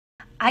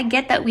I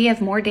get that we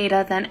have more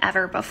data than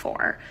ever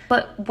before,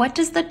 but what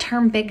does the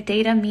term big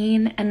data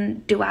mean,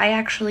 and do I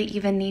actually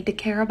even need to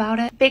care about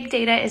it? Big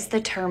data is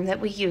the term that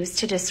we use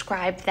to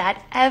describe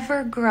that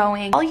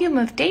ever-growing volume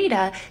of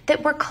data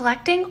that we're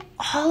collecting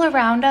all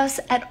around us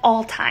at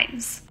all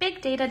times.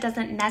 Big data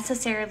doesn't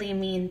necessarily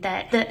mean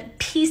that the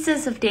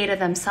pieces of data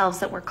themselves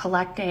that we're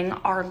collecting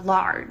are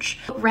large.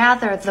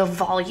 Rather, the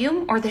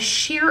volume or the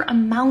sheer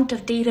amount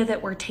of data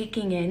that we're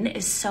taking in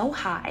is so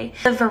high,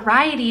 the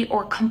variety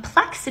or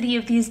complexity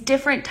of these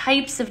different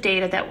types of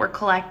data that we're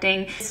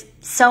collecting is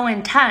so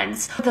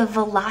intense, the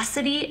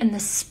velocity and the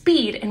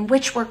speed in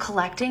which we're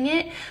collecting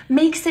it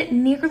makes it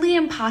nearly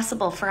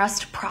impossible for us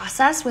to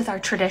process with our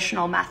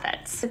traditional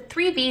methods. The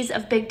 3 V's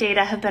of big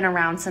data have been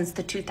around since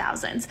the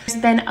 2000s.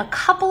 There's been a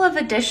couple of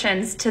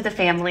additions to the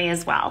family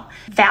as well.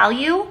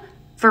 Value,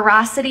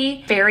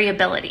 veracity,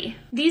 variability.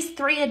 These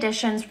 3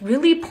 additions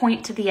really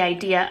point to the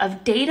idea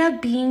of data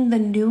being the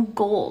new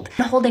gold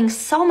and holding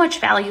so much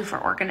value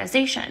for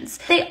organizations.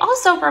 They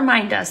also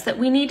remind us that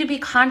we need to be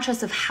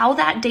conscious of how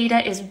that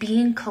data is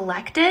being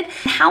collected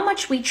and how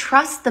much we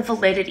trust the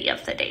validity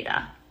of the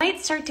data. You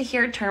might start to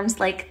hear terms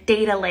like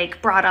data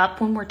lake brought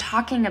up when we're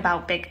talking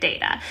about big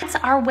data. It's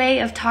our way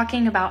of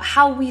talking about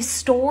how we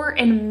store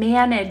and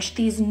manage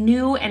these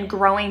new and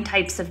growing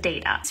types of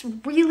data. It's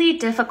really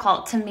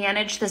difficult to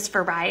manage this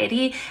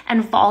variety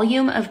and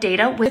volume of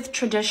data with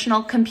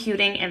traditional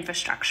computing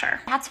infrastructure.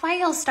 That's why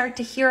you'll start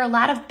to hear a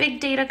lot of big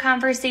data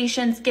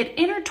conversations get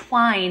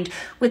intertwined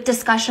with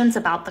discussions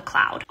about the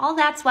cloud. All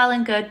that's well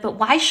and good, but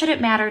why should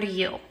it matter to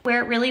you?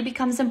 Where it really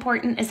becomes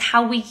important is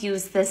how we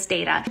use this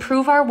data,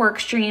 improve our work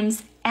streams,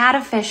 add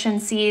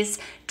efficiencies,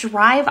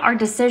 drive our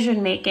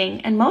decision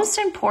making, and most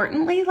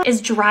importantly, is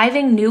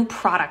driving new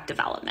product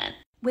development.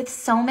 With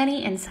so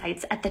many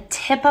insights at the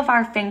tip of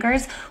our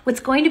fingers, what's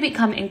going to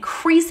become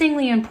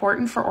increasingly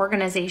important for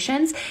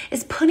organizations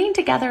is putting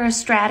together a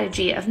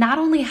strategy of not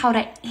only how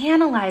to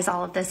analyze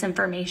all of this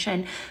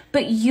information,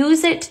 but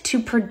use it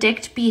to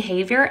predict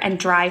behavior and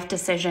drive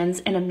decisions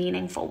in a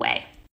meaningful way.